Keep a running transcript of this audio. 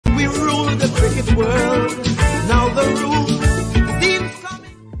cricket world. Now the rules seem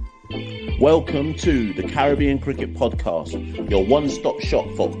coming. Welcome to the Caribbean Cricket Podcast, your one-stop shop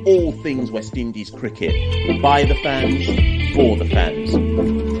for all things West Indies cricket. By the fans, for the fans.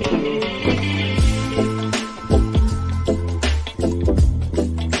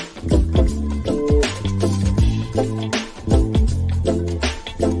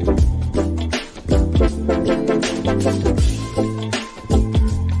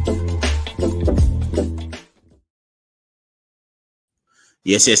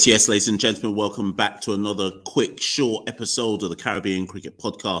 Yes, ladies and gentlemen, welcome back to another quick, short episode of the Caribbean Cricket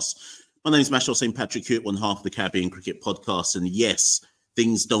Podcast. My name is Machel, St. Patrick here, one half of the Caribbean Cricket Podcast. And yes,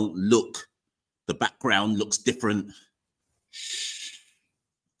 things don't look, the background looks different.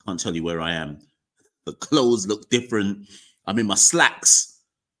 Can't tell you where I am. The clothes look different. I'm in my slacks.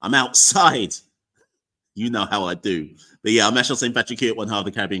 I'm outside. You know how I do. But yeah, I'm Machel, St. Patrick here, one half of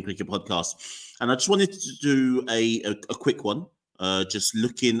the Caribbean Cricket Podcast. And I just wanted to do a quick one. Just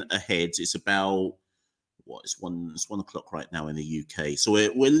looking ahead, it's about it's 1 o'clock right now in the UK. So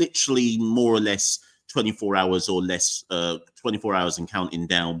we're literally more or less 24 hours or less, 24 hours and counting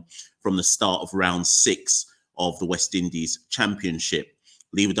down from the start of round 6 of the West Indies Championship.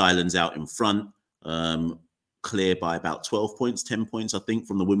 Leeward Islands out in front, clear by about 12 points, 10 points, I think,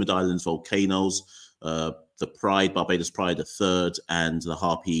 from the Windward Islands Volcanoes. The Pride, Barbados Pride are third, and the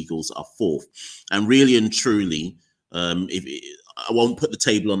Harpy Eagles are fourth. And really and truly, I won't put the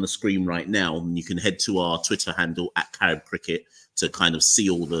table on the screen right now, and you can head to our Twitter handle at Carib Cricket to kind of see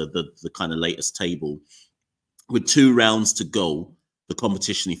all the kind of latest table. With 2 rounds to go, the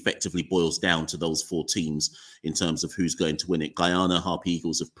competition effectively boils down to those 4 teams in terms of who's going to win it. Guyana, Harpy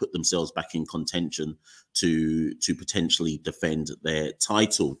Eagles have put themselves back in contention to potentially defend their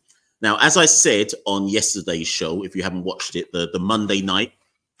title. Now, as I said on yesterday's show, if you haven't watched it, the Monday night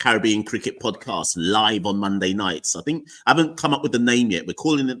Caribbean Cricket Podcast live on Monday nights. I think I haven't come up with the name yet. We're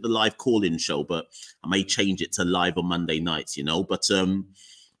calling it the live call-in show, but I may change it to live on Monday nights, you know. But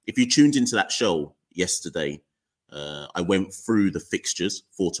if you tuned into that show yesterday, I went through the fixtures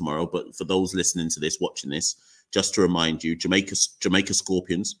for tomorrow. But for those listening to this, watching this, just to remind you, Jamaica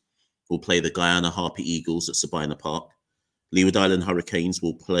Scorpions will play the Guyana Harpy Eagles at Sabina Park. Leeward Island Hurricanes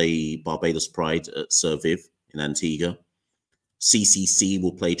will play Barbados Pride at Sir Viv in Antigua. CCC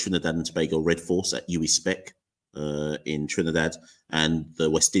will play Trinidad and Tobago Red Force at UE Spec in Trinidad, and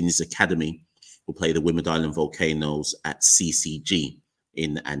the West Indies Academy will play the Windward Island Volcanoes at CCG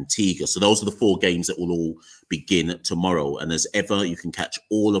in Antigua. So those are the 4 games that will all begin tomorrow. And as ever, you can catch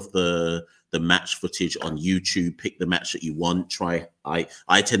all of the match footage on YouTube. Pick the match that you want.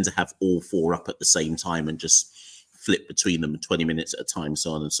 I tend to have all 4 up at the same time and just flip between them 20 minutes at a time,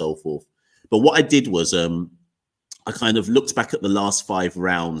 so on and so forth. But what I did was I kind of looked back at the last 5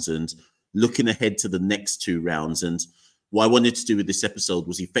 rounds and looking ahead to the next 2 rounds. And what I wanted to do with this episode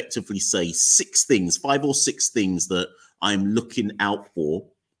was effectively say 6 things, 5 or 6 things that I'm looking out for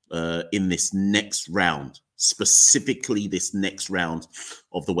in this next round, specifically this next round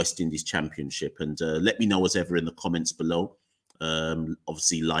of the West Indies Championship. And let me know as ever in the comments below.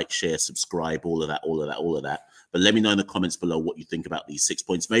 Obviously, like, share, subscribe, all of that. But let me know in the comments below what you think about these 6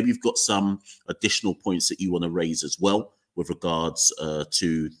 points. Maybe you've got some additional points that you want to raise as well with regards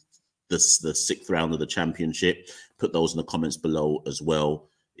to the 6th round of the championship. Put those in the comments below as well.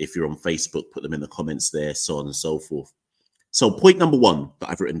 If you're on Facebook, put them in the comments there, so on and so forth. So point number 1 that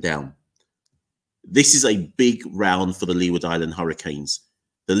I've written down. This is a big round for the Leeward Island Hurricanes.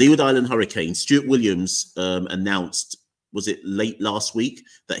 The Leeward Island Hurricanes, Stuart Williams announced, was it late last week,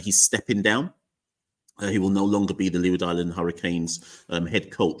 that he's stepping down. He will no longer be the Leeward Island Hurricanes head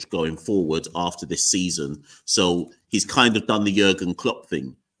coach going forward after this season. So he's kind of done the Jurgen Klopp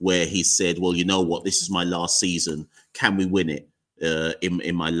thing where he said, well, you know what, this is my last season. Can we win it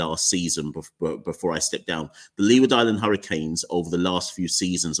in my last season before I step down? The Leeward Island Hurricanes over the last few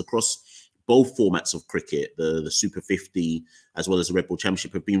seasons across both formats of cricket, the Super 50 as well as the Red Bull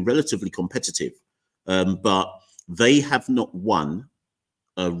Championship, have been relatively competitive. But they have not won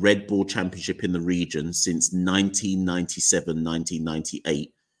a Red Bull Championship in the region since 1997,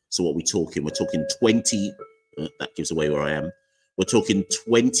 1998. So what we're talking 20, that gives away where I am. We're talking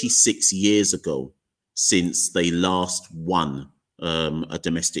 26 years ago since they last won a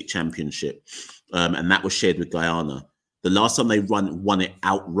domestic championship. And that was shared with Guyana. The last time they won it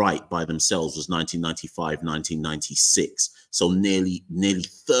outright by themselves was 1995, 1996. So nearly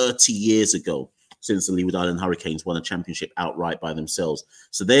 30 years ago since the Leeward Island Hurricanes won a championship outright by themselves.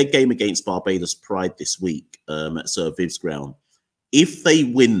 So their game against Barbados Pride this week at Sir Viv's ground, if they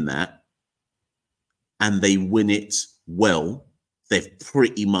win that and they win it well, they've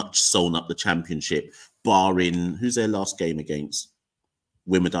pretty much sewn up the championship, barring who's their last game against?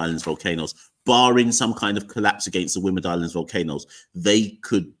 Wimmerd Islands Volcanoes. Barring some kind of collapse against the Wimmerd Islands Volcanoes, they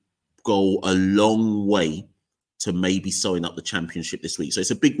could go a long way to maybe sewing up the championship this week. So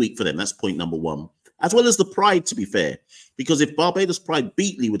it's a big week for them. That's point number one. As well as the Pride, to be fair. Because if Barbados Pride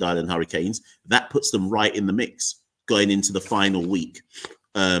beat Leeward Island Hurricanes, that puts them right in the mix going into the final week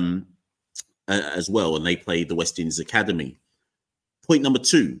as well. And they play the West Indies Academy. Point number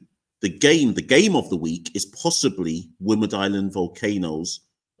two, the game of the week is possibly Wimmerd Island Volcanoes.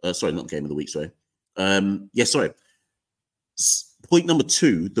 Sorry, not game of the week, sorry. Sorry. Point number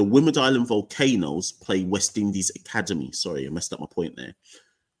two, the Wimmerd Island Volcanoes play West Indies Academy. Sorry, I messed up my point there.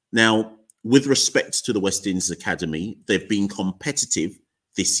 Now, with respect to the West Indies Academy, they've been competitive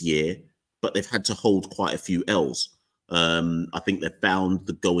this year, but they've had to hold quite a few L's. I think they've found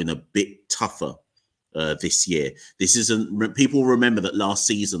the going a bit tougher this year. This isn't, people remember that last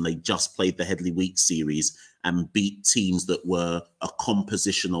season they just played the Headley Week series and beat teams that were a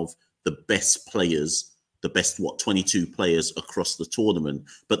composition of the best players, the best 22 players across the tournament,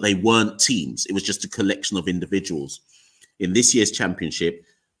 but they weren't teams. It was just a collection of individuals. In this year's championship,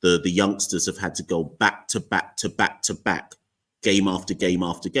 the youngsters have had to go back to back to back to back, game after game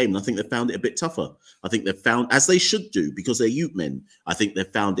after game. And I think they found it a bit tougher. I think they've found, as they should do, because they're youth men, I think they've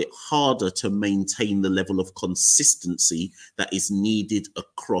found it harder to maintain the level of consistency that is needed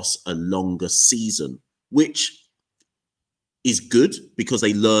across a longer season, which is good because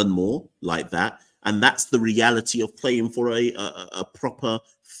they learn more like that. And that's the reality of playing for a proper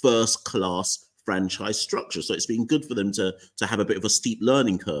first-class franchise structure. So it's been good for them to have a bit of a steep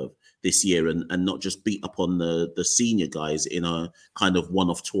learning curve this year and not just beat up on the senior guys in a kind of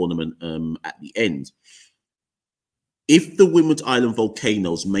one-off tournament at the end. If the Wimmerd Island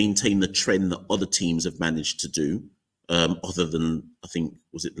Volcanoes maintain the trend that other teams have managed to do, other than, I think,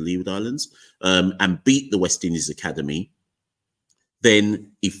 was it the Leeward Islands, and beat the West Indies Academy,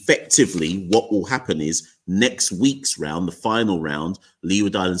 then effectively what will happen is next week's round, the final round,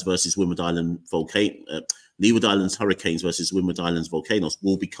 Leeward Islands versus Wimmerd Island Leeward Islands Hurricanes versus Wimmerd Islands Volcanoes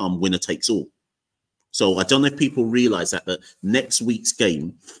will become winner takes all. So I don't know if people realize that next week's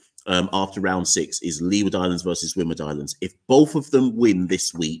game after round 6 is Leeward Islands versus Wimmerd Islands. If both of them win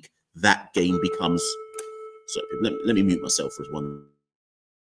this week, that game becomes... So let me mute myself for one.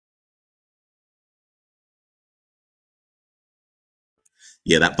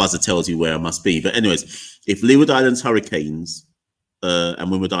 Yeah, that buzzer tells you where I must be. But anyways, if Leeward Islands Hurricanes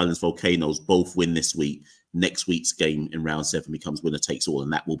and Wimmerd Islands Volcanoes both win this week, next week's game in round 7 becomes winner takes all,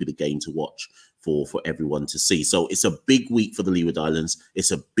 and that will be the game to watch for everyone to see. So it's a big week for the Leeward Islands.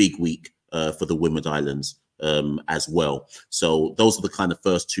 It's a big week for the Wimmerd Islands as well. So those are the kind of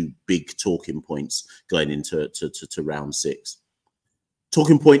first two big talking points going into to round 6.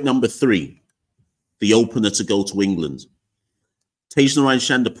 Talking point number 3, the opener to go to England. Tej Narayan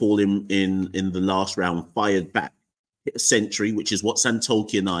Chanderpaul in the last round fired back, hit a century, which is what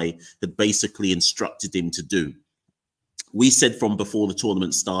Santoki and I had basically instructed him to do. We said from before the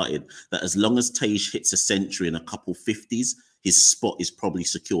tournament started that as long as Tej hits a century and a couple 50s, his spot is probably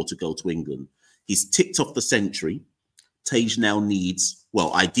secure to go to England. He's ticked off the century. Tej now needs,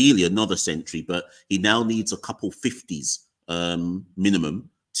 well, ideally another century, but he now needs a couple 50s minimum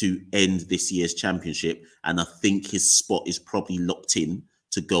to end this year's championship. And I think his spot is probably locked in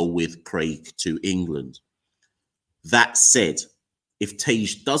to go with Craig to England. That said, if Tej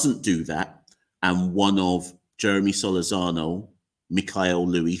doesn't do that, and one of Jeremy Solizano, Machel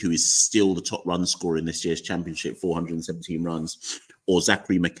Louis, who is still the top run scorer in this year's championship, 417 runs, or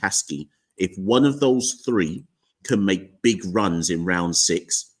Zachary McCaskey, if one of those three can make big runs in round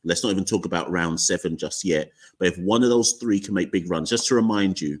 6, let's not even talk about round 7 just yet, but if one of those three can make big runs, just to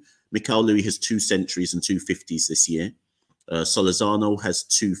remind you, Machel Louis has 2 centuries and 2 50s this year. Solizano has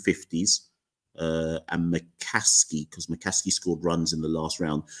 2 50s. And McCaskey, because McCaskey scored runs in the last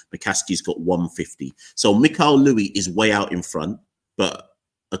round, McCaskey's got 150. So Machel Louis is way out in front, but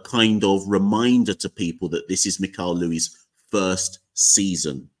a kind of reminder to people that this is Machel Louis' first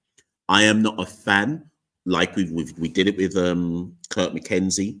season. I am not a fan, like we did it with Kurt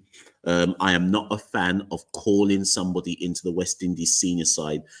McKenzie. I am not a fan of calling somebody into the West Indies senior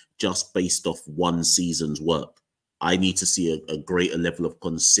side just based off one season's work. I need to see a greater level of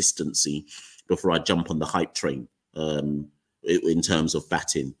consistency before I jump on the hype train in terms of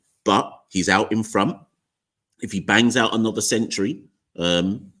batting. But he's out in front. If he bangs out another century,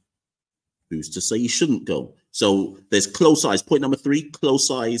 who's to say he shouldn't go? So there's close eyes. Point number 3,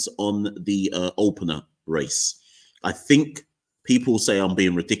 close eyes on the opener race. I think people say I'm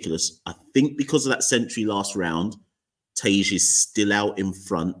being ridiculous. I think because of that century last round, Tage is still out in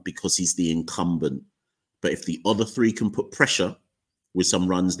front because he's the incumbent. But if the other three can put pressure with some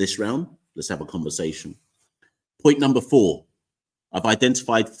runs this round, let's have a conversation. Point number 4. I've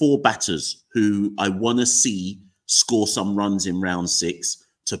identified 4 batters who I want to see score some runs in round 6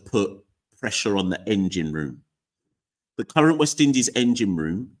 to put pressure on the engine room. The current West Indies engine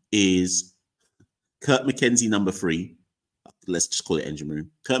room is Kurt McKenzie, number 3. Let's just call it engine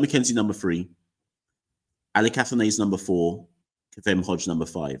room. Kurt McKenzie, number 3. Ali Cathane's number 4. Kevem Hodge, number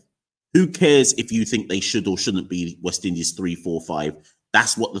 5. Who cares if you think they should or shouldn't be West Indies 3, 4, 5?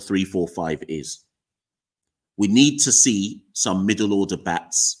 That's what the 3, 4, 5 is. We need to see some middle order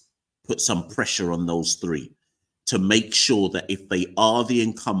bats put some pressure on those 3 to make sure that if they are the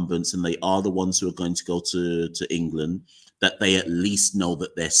incumbents and they are the ones who are going to go to England, that they at least know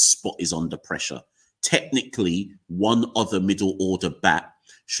that their spot is under pressure. Technically, one other middle order bat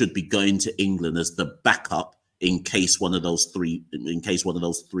should be going to England as the backup in case one of those three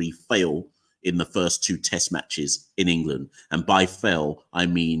fail in the first 2 test matches in England. And by fail, I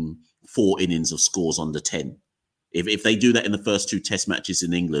mean 4 innings of scores under 10. If they do that in the first 2 test matches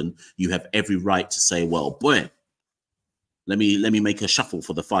in England, you have every right to say, well, boy, let me make a shuffle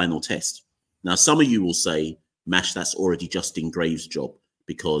for the final test. Now, some of you will say, Mash, that's already Justin Graves' job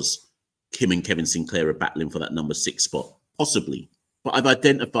because Kim and Kevin Sinclair are battling for that number 6 spot. Possibly. But I've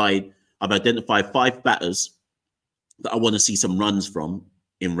identified 5 batters that I want to see some runs from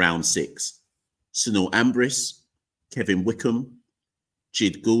in round 6. Sunil Ambris, Kevin Wickham,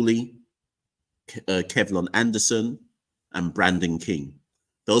 Jid Gooley, Kevlon Anderson, and Brandon King.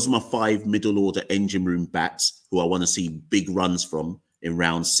 Those are my 5 middle order engine room bats who I want to see big runs from in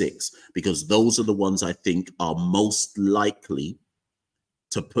round 6, because those are the ones I think are most likely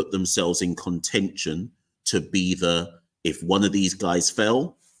to put themselves in contention to be if one of these guys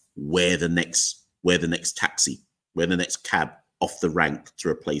fell, we're the next taxi, we're the next cab off the rank to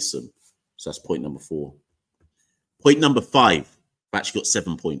replace them. So that's point number 4. Point number 5, I've actually got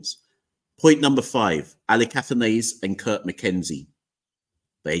 7 points. Point number 5, Ali Cathanes and Kurt McKenzie.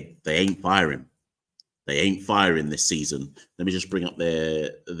 They ain't firing. They ain't firing this season. Let me just bring up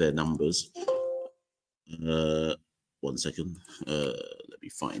their numbers. 1 second. Let me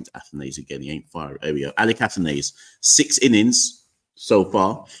find Athanase again. He ain't firing. There we go. Ali Cathanes, 6 innings so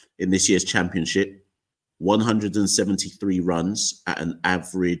far in this year's championship. 173 runs at an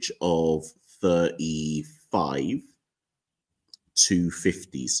average of 35,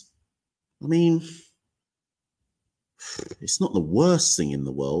 250s. I mean, it's not the worst thing in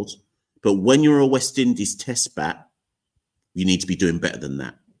the world, but when you're a West Indies test bat, you need to be doing better than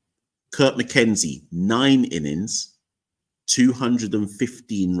that. Kurt McKenzie, 9 innings,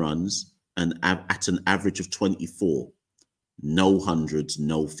 215 runs, and at an average of 24. No hundreds,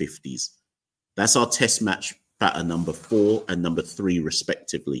 no 50s. That's our test match batter number 4 and number 3,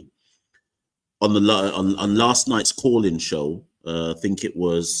 respectively. On last night's call-in show, I think it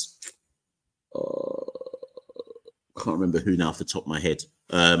was, can't remember who now off the top of my head,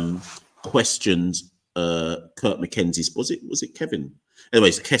 questioned Kurt McKenzie's, was it Kevin?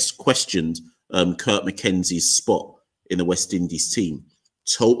 Anyways, questioned Kurt McKenzie's spot in the West Indies team.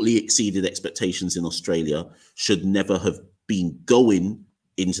 Totally exceeded expectations in Australia, should never have been going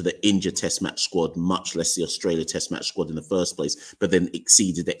into the India test match squad, much less the Australia test match squad in the first place, but then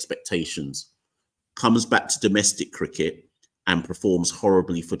exceeded expectations. Comes back to domestic cricket and performs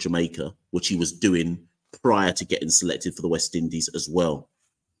horribly for Jamaica, which he was doing prior to getting selected for the West Indies as well.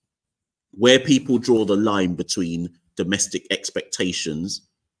 Where people draw the line between domestic expectations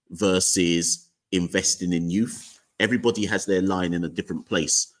versus investing in youth, everybody has their line in a different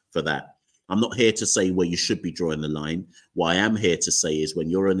place for that. I'm not here to say where you should be drawing the line. What I am here to say is when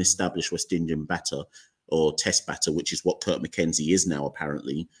you're an established West Indian batter or test batter, which is what Kurt McKenzie is now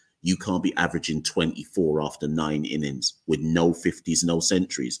apparently, you can't be averaging 24 after 9 innings with no 50s, no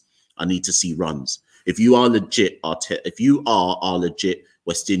centuries. I need to see runs. If you are legit, our legit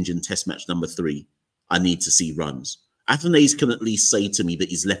West Indian test match number 3, I need to see runs. Athanase can at least say to me that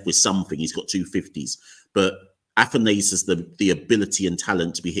he's left with something. He's got 2 50s, but Athanase has the ability and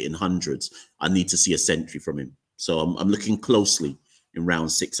talent to be hitting hundreds. I need to see a century from him. So I'm looking closely in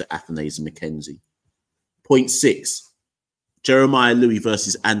round 6 at Athanase and McKenzie. Point 6, Jeremiah Louis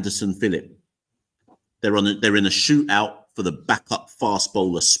versus Anderson Phillip. They're in a shootout for the backup fast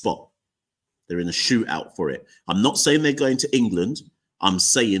bowler spot. They're in a shootout for it. I'm not saying they're going to England. I'm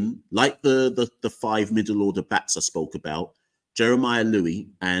saying, like the 5 middle order bats I spoke about, Jeremiah Louis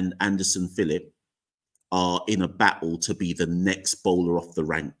and Anderson Phillip are in a battle to be the next bowler off the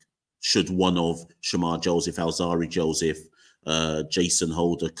rank. Should one of Shamar Joseph, Alzari Joseph, Jason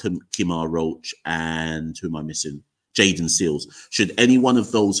Holder, Kimar Roach, and who am I missing? Jaden Seals. Should any one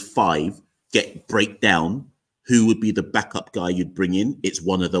of those 5 break down, who would be the backup guy you'd bring in? It's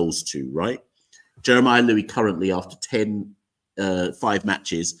one of those 2, right? Jeremiah Louis currently, after 5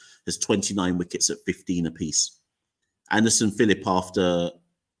 matches, has 29 wickets at 15 apiece. Anderson Phillip, after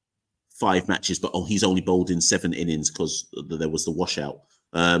 5 matches, but he's only bowled in 7 innings because there was the washout.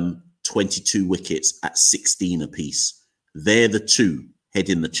 22 wickets at 16 apiece. They're the 2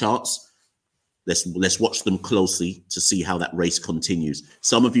 heading the charts. Let's watch them closely to see how that race continues.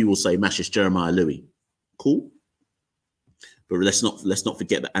 Some of you will say, Mash, is Jeremiah Louis. Cool. But let's not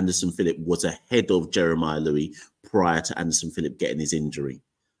forget that Anderson Phillip was ahead of Jeremiah Louis prior to Anderson Phillip getting his injury.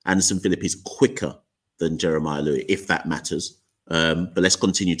 Anderson Phillip is quicker than Jeremiah Louis, if that matters. But let's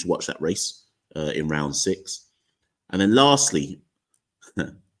continue to watch that race in round 6. And then lastly,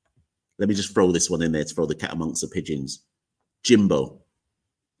 let me just throw this one in there to throw the cat amongst the pigeons. Jimbo.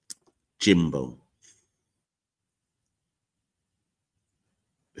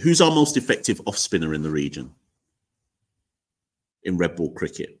 Who's our most effective off spinner in the region in red ball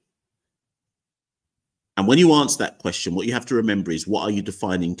cricket? And when you answer that question, what you have to remember is, what are you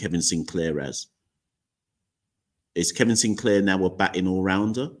defining Kevin Sinclair as? Is Kevin Sinclair now a batting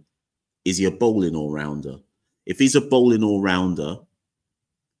all-rounder? Is he a bowling all-rounder? If he's a bowling all-rounder,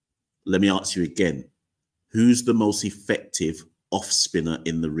 let me ask you again, who's the most effective off spinner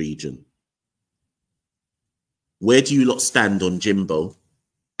in the region? Where do you lot stand on Jimbo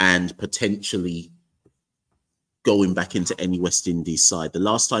and potentially going back into any West Indies side? The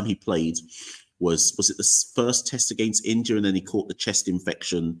last time he played was it the first test against India, and then he caught the chest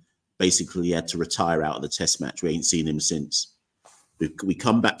infection. Basically, he had to retire out of the test match. We ain't seen him since. We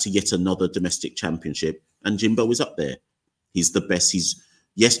come back to yet another domestic championship, and Jimbo is up there. He's the best.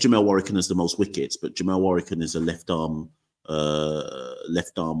 Yes, Jamel Warrican has the most wickets, but Jamel Warrican is a left arm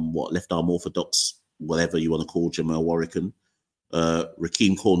orthodox, whatever you want to call Jamel Warrican.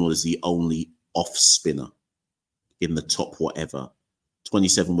 Rakeem Cornwall is the only off spinner in the top whatever.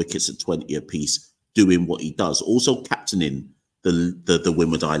 27 wickets at 20 apiece, doing what he does. Also captaining the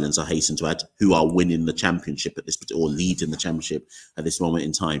Windward Islands, I hasten to add, who are winning the championship at this, or leading the championship at this moment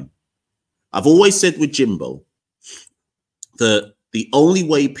in time. I've always said with Jimbo that the only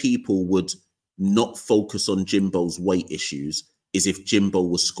way people would not focus on Jimbo's weight issues is if Jimbo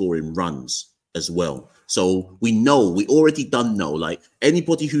was scoring runs as well. So we already know, like,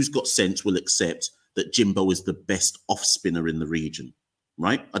 anybody who's got sense will accept that Jimbo is the best off spinner in the region,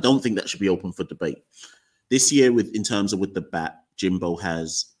 right? I don't think that should be open for debate. This year, in terms of with the bat, Jimbo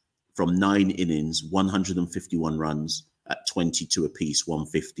has, from 9 innings, 151 runs at 22 apiece,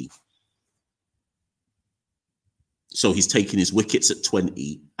 150. So he's taking his wickets at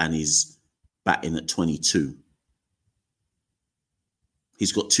 20 and he's batting at 22.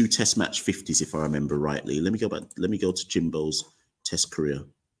 He's got 2 test match 50s, if I remember rightly. Let me go to Jimbo's test career.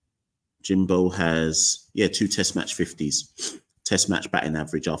 Jimbo has, 2 test match 50s. Test match batting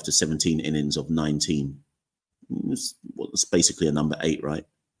average after 17 innings of 19. It's basically a number 8, right?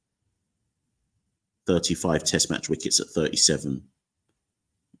 35 test match wickets at 37.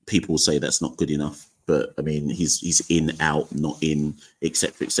 People will say that's not good enough, but I mean, he's in, out, not in,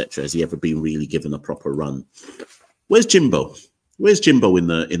 etc., etc. Has he ever been really given a proper run? Where's Jimbo? Where's Jimbo in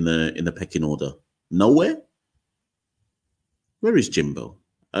the pecking order? Nowhere. Where is Jimbo?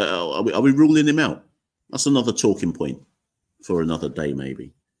 Are we ruling him out? That's another talking point for another day,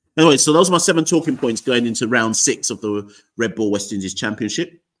 maybe. Anyway, so those are my 7 talking points going into round 6 of the Red Ball West Indies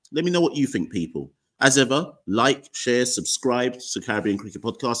Championship. Let me know what you think, people. As ever, like, share, subscribe to Caribbean Cricket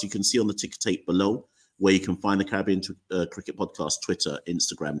Podcast. You can see on the ticker tape below where you can find the Caribbean Cricket Podcast, Twitter,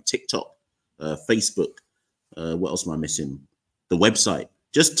 Instagram, TikTok, Facebook. What else am I missing? The website.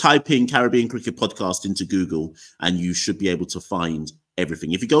 Just type in Caribbean Cricket Podcast into Google and you should be able to find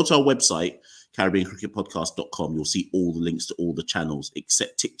everything. If you go to our website, CaribbeanCricketPodcast.com, you'll see all the links to all the channels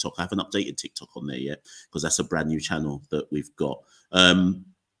except TikTok. I haven't updated TikTok on there yet because that's a brand new channel that we've got.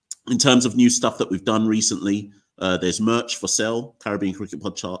 In terms of new stuff that we've done recently, there's merch for sale, Caribbean Cricket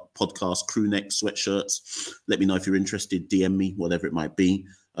Podcast, crew neck, sweatshirts. Let me know if you're interested. DM me, whatever it might be.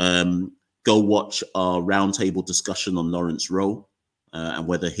 Go watch our roundtable discussion on Lawrence Rowe and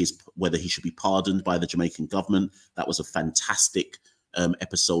whether he should be pardoned by the Jamaican government. That was a fantastic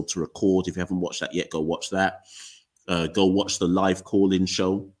episode to record. If you haven't watched that yet, go watch that. Go watch the live call-in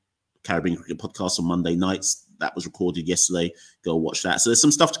show, Caribbean Cricket Podcast, on Monday nights. That was recorded yesterday. Go watch that. So there's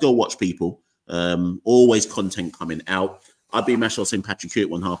some stuff to go watch, people. Always content coming out. I've been Machel St. Patrick here at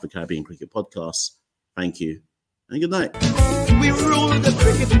one half the Caribbean Cricket Podcast. Thank you and good night. We rule the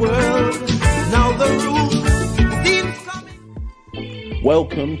cricket world. Now the rule seems coming.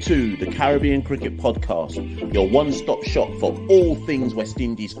 Welcome to the Caribbean Cricket Podcast, your one-stop shop for all things West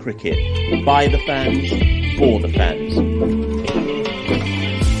Indies cricket. By the fans, for the fans.